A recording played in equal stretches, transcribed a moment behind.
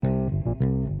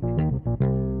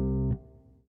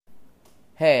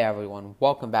Hey everyone,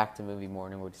 welcome back to Movie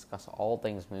Morning, where we discuss all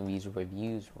things movies,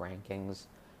 reviews, rankings,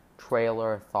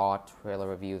 trailer thoughts, trailer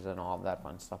reviews, and all of that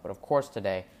fun stuff. But of course,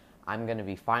 today I'm going to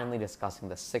be finally discussing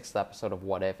the sixth episode of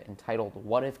What If, entitled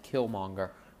What If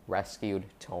Killmonger Rescued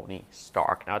Tony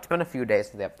Stark. Now, it's been a few days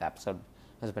since the episode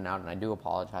has been out, and I do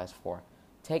apologize for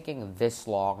taking this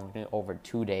long, over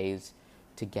 2 days,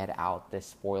 to get out this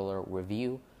spoiler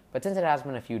review. But since it has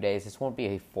been a few days, this won't be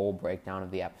a full breakdown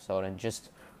of the episode, and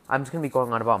I'm just going to be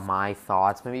going on about my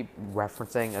thoughts, maybe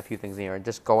referencing a few things here, and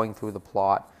just going through the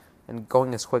plot, and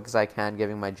going as quick as I can,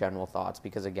 giving my general thoughts,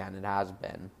 because again, it has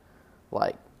been,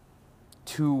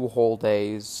 2 whole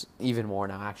days, even more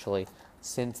now, actually,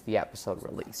 since the episode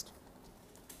released.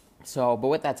 So, but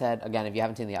with that said, again, if you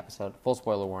haven't seen the episode, full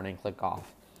spoiler warning, click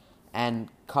off, and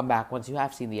come back once you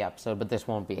have seen the episode, but this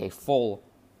won't be a full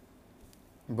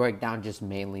breakdown, just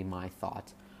mainly my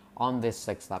thoughts on this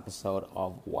sixth episode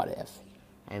of What If.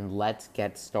 And let's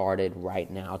get started right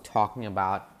now talking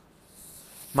about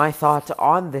my thoughts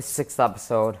on this sixth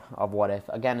episode of What If,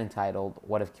 again entitled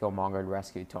What If Killmonger Had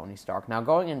Rescued Tony Stark. Now,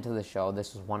 going into the show,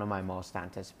 this is one of my most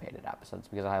anticipated episodes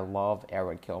because I love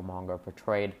Eric Killmonger,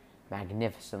 portrayed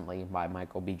magnificently by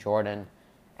Michael B. Jordan.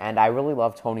 And I really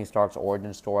love Tony Stark's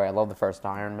origin story. I love the first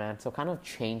Iron Man. So kind of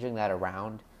changing that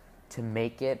around to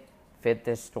make it fit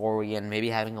this story, and maybe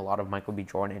having a lot of Michael B.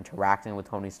 Jordan interacting with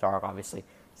Tony Stark. Obviously,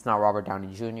 it's not Robert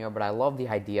Downey Jr., but I love the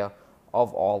idea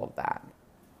of all of that.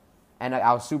 And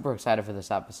I was super excited for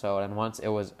this episode, and once it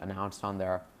was announced on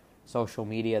their social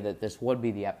media that this would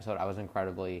be the episode, I was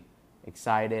incredibly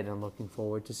excited and looking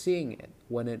forward to seeing it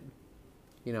when it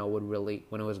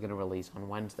was going to release on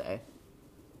Wednesday.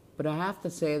 But I have to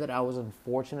say that I was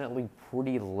unfortunately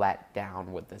pretty let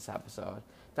down with this episode.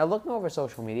 Now, looking over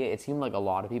social media, it seemed like a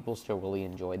lot of people still really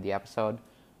enjoyed the episode,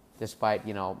 despite,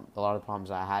 a lot of the problems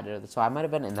I had. So I might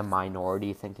have been in the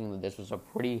minority thinking that this was a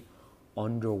pretty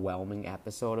underwhelming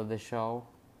episode of the show.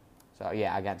 So,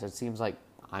 yeah, again, so it seems like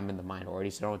I'm in the minority,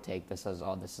 so don't take this as,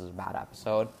 oh, this is a bad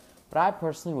episode. But I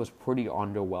personally was pretty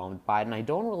underwhelmed by it, and I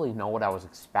don't really know what I was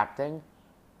expecting.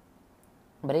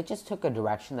 But it just took a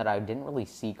direction that I didn't really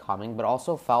see coming, but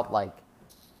also felt like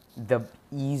the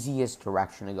easiest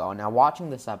direction to go. Now, watching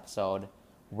this episode,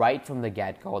 right from the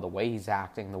get-go, the way he's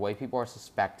acting, the way people are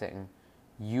suspecting,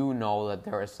 you know that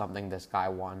there is something this guy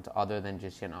wants other than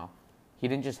just, he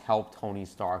didn't just help Tony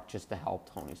Stark just to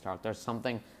help Tony Stark. There's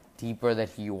something deeper that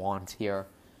he wants here.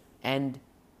 And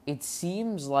it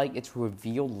seems like it's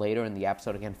revealed later in the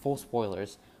episode, again, full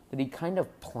spoilers, that he kind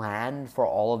of planned for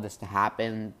all of this to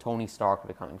happen. Tony Stark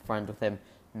becoming friends with him,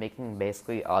 making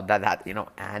basically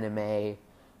anime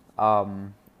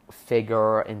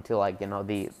figure into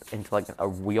a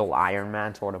real Iron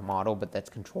Man sort of model, but that's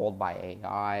controlled by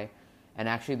AI. And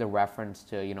actually, the reference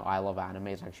to I love anime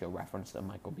is actually a reference to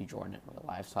Michael B. Jordan in real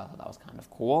life, so I thought that was kind of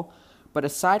cool. But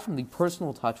aside from the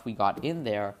personal touch we got in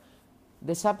there,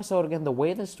 this episode, again, the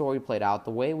way the story played out,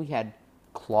 the way we had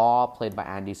Claw, played by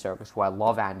Andy Serkis, who I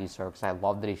love Andy Serkis, I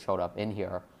love that he showed up in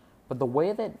here, but the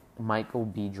way that Michael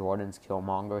B. Jordan's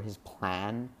Killmonger, his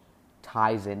plan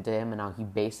ties into him, and how he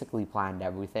basically planned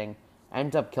everything,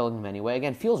 ends up killing him anyway,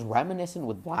 again, feels reminiscent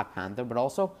with Black Panther, but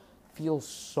also feels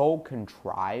so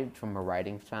contrived from a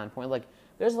writing standpoint.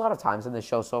 There's a lot of times in this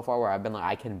show so far where I've been like,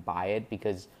 I can buy it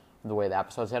because of the way the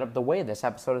episode's set up, the way this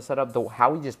episode is set up,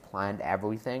 how he just planned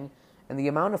everything, and the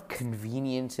amount of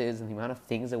conveniences and the amount of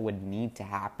things that would need to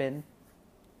happen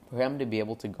for him to be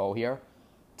able to go here,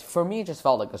 for me, it just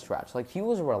felt like a stretch. He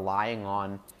was relying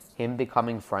on him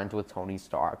becoming friends with Tony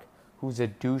Stark, who's a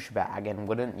douchebag and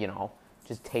wouldn't,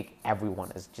 just take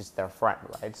everyone as just their friend,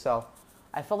 right? So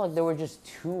I felt like there were just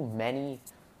too many,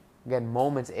 again,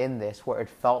 moments in this where it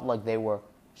felt like they were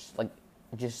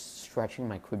just stretching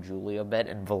my credulity a bit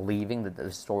and believing that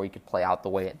the story could play out the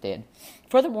way it did.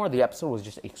 Furthermore, the episode was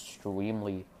just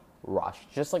extremely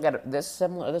rushed. Just like this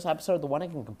episode, the one I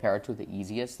can compare it to the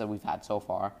easiest that we've had so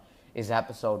far is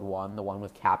episode 1, the one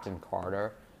with Captain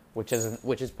Carter, which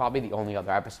is probably the only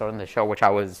other episode in the show which I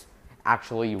was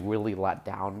actually really let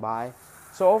down by.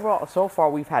 So overall, so far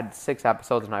we've had 6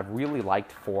 episodes, and I've really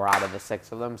liked 4 out of the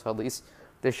 6 of them. So at least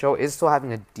this show is still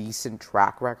having a decent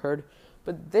track record.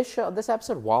 But this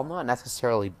episode, while not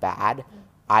necessarily bad,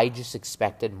 I just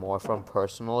expected more from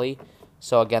personally.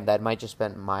 So again, that might just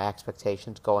been my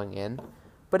expectations going in.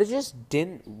 But it just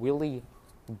didn't really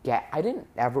I didn't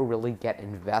ever really get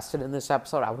invested in this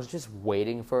episode. I was just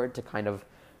waiting for it to kind of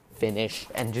finish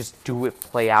and just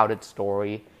play out its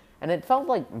story. And it felt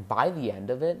like by the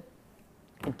end of it,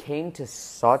 it came to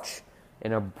such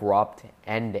an abrupt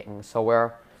ending. So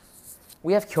where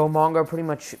we have Killmonger pretty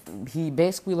much. He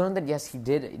basically learned that yes, he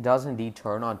does indeed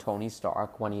turn on Tony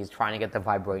Stark when he's trying to get the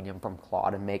vibranium from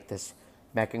Claude and make this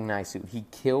mechanized suit. He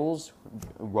kills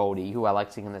Rhodey, who I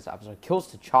like seeing in this episode.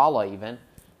 Kills T'Challa even.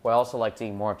 Who I also like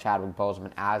seeing more of Chadwick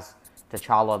Boseman as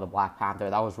T'Challa, the Black Panther.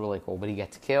 That was really cool. But he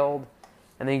gets killed,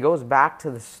 and then he goes back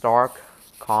to the Stark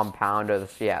compound, or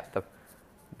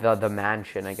the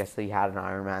mansion, I guess, that he had in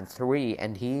Iron Man 3,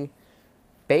 and he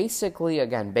basically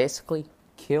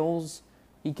kills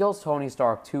Tony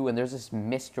Stark too, and there's this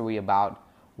mystery about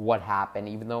what happened.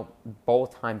 Even though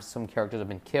both times some characters have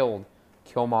been killed,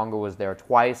 Killmonger was there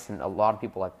twice, and a lot of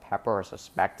people like Pepper are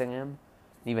suspecting him.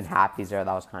 Even Happy's there.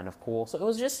 That was kind of cool. So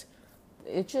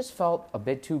it just felt a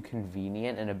bit too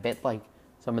convenient, and a bit like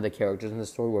some of the characters in the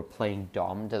story were playing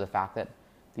dumb to the fact that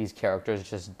these characters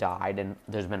just died, and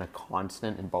there's been a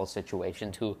constant in both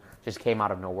situations who just came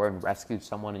out of nowhere and rescued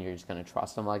someone, and you're just going to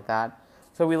trust them like that.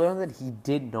 So we learned that he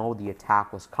did know the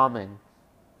attack was coming,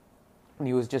 and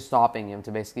he was just stopping him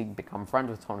to basically become friends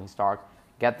with Tony Stark,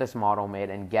 get this model made,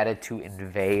 and get it to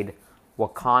invade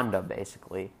Wakanda,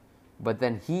 basically. But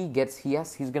then he's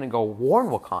going to go warn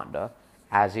Wakanda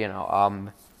as, King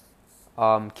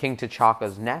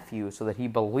T'Chaka's nephew, so that he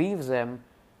believes him.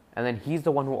 And then he's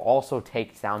the one who also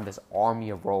takes down this army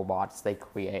of robots they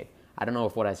create. I don't know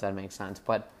if what I said makes sense,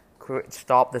 but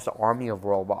stop this army of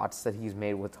robots that he's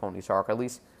made with Tony Stark. At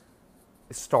least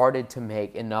started to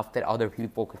make enough that other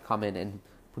people could come in and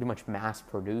pretty much mass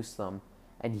produce them.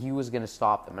 And he was going to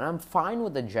stop them. And I'm fine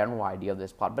with the general idea of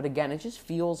this plot. But again, it just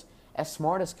feels, as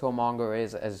smart as Killmonger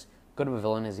is, as good of a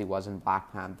villain as he was in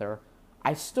Black Panther,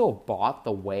 I still bought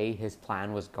the way his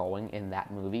plan was going in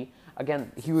that movie.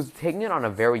 Again, he was taking it on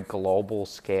a very global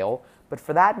scale, but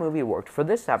for that movie it worked. For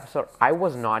this episode, I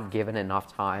was not given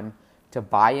enough time to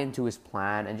buy into his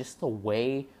plan, and just the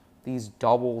way these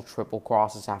double, triple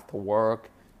crosses have to work,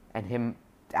 and him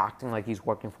acting like he's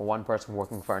working for one person,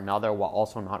 working for another, while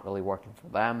also not really working for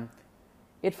them.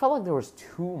 It felt like there was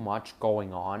too much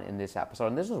going on in this episode,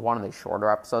 and this was one of the shorter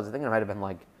episodes. I think it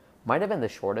might have been the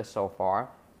shortest so far.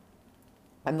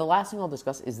 And the last thing I'll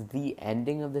discuss is the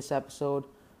ending of this episode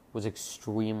was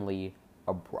extremely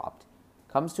abrupt.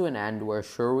 Comes to an end where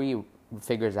Shuri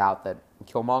figures out that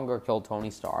Killmonger killed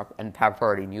Tony Stark, and Pepper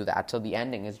already knew that. So the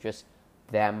ending is just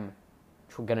them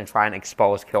going to try and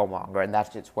expose Killmonger, and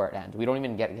that's just where it ends. We don't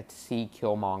even get to see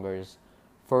Killmonger's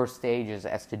first stages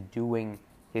as to doing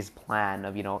his plan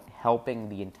of, helping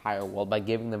the entire world by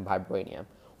giving them vibranium,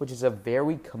 which is a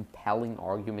very compelling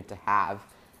argument to have,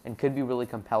 and could be really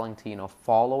compelling to,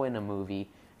 follow in a movie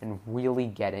and really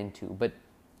get into. But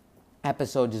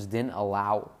episode just didn't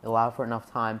allow for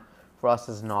enough time for us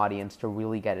as an audience to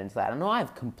really get into that. I know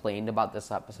I've complained about this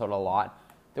episode a lot.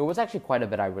 There was actually quite a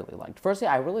bit I really liked. Firstly,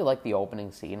 I really liked the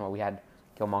opening scene where we had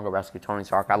Killmonger rescue Tony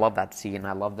Stark. I love that scene.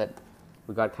 I love that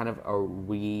we got kind of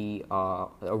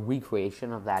a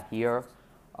recreation of that here.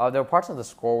 There were parts of the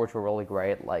score which were really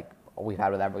great, like we've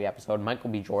had with every episode. Michael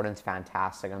B. Jordan's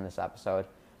fantastic on this episode,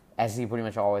 as he pretty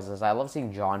much always is. I love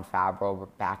seeing Jon Favreau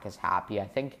back as Happy. I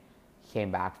think he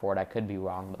came back for it. I could be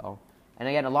wrong, though. And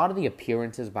again, a lot of the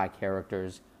appearances by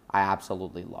characters I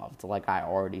absolutely loved, like I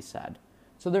already said.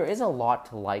 So there is a lot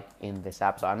to like in this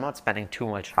episode. I'm not spending too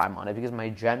much time on it because my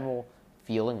general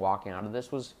feeling walking out of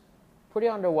this was pretty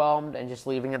underwhelmed, and just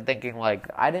leaving it thinking,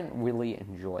 I didn't really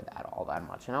enjoy that all that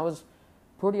much. And I was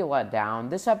pretty let down.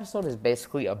 This episode is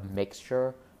basically a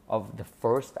mixture of the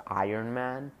first Iron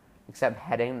Man, except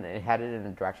headed in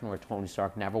a direction where Tony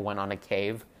Stark never went on a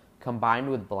cave,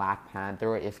 combined with Black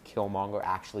Panther if Killmonger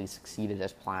actually succeeded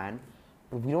as planned.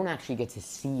 But we don't actually get to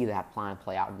see that plan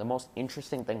play out. The most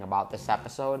interesting thing about this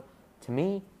episode, to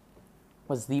me,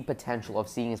 was the potential of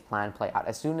seeing his plan play out.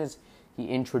 As soon as he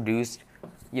introduced,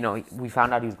 we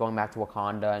found out he was going back to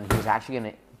Wakanda, and he was actually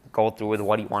going to go through with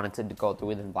what he wanted to go through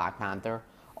with in Black Panther.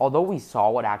 Although we saw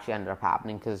what actually ended up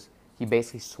happening, because he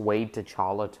basically swayed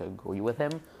T'Challa to agree with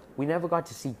him, we never got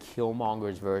to see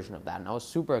Killmonger's version of that, and I was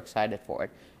super excited for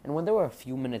it. And when there were a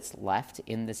few minutes left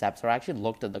in this episode, I actually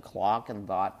looked at the clock and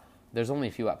thought, there's only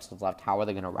a few episodes left, how are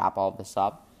they going to wrap all of this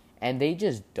up? And they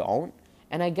just don't.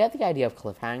 And I get the idea of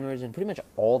cliffhangers, and pretty much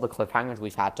all the cliffhangers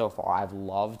we've had so far I've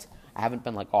loved. I haven't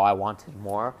been like, oh, I wanted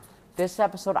more. This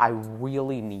episode, I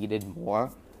really needed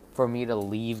more for me to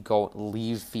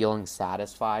leave feeling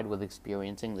satisfied with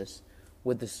experiencing this,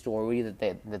 with the story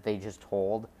that they just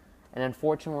told. And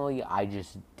unfortunately, I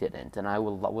just didn't, and I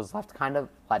was left kind of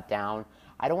let down.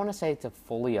 I don't want to say it's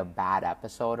fully a bad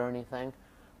episode or anything,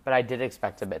 but I did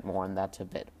expect a bit more, and that's a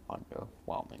bit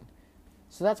underwhelming.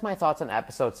 So that's my thoughts on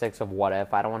episode 6 of What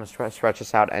If. I don't want to stretch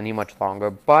this out any much longer,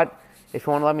 but If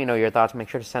you want to let me know your thoughts, make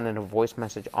sure to send in a voice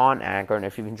message on Anchor. And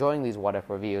if you're enjoying these What If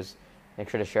reviews, make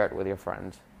sure to share it with your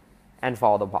friends. And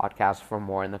follow the podcast for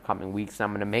more in the coming weeks. And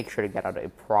I'm going to make sure to get out a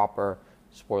proper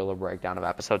spoiler breakdown of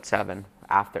episode 7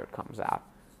 after it comes out.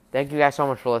 Thank you guys so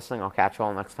much for listening. I'll catch you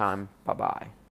all next time. Bye-bye.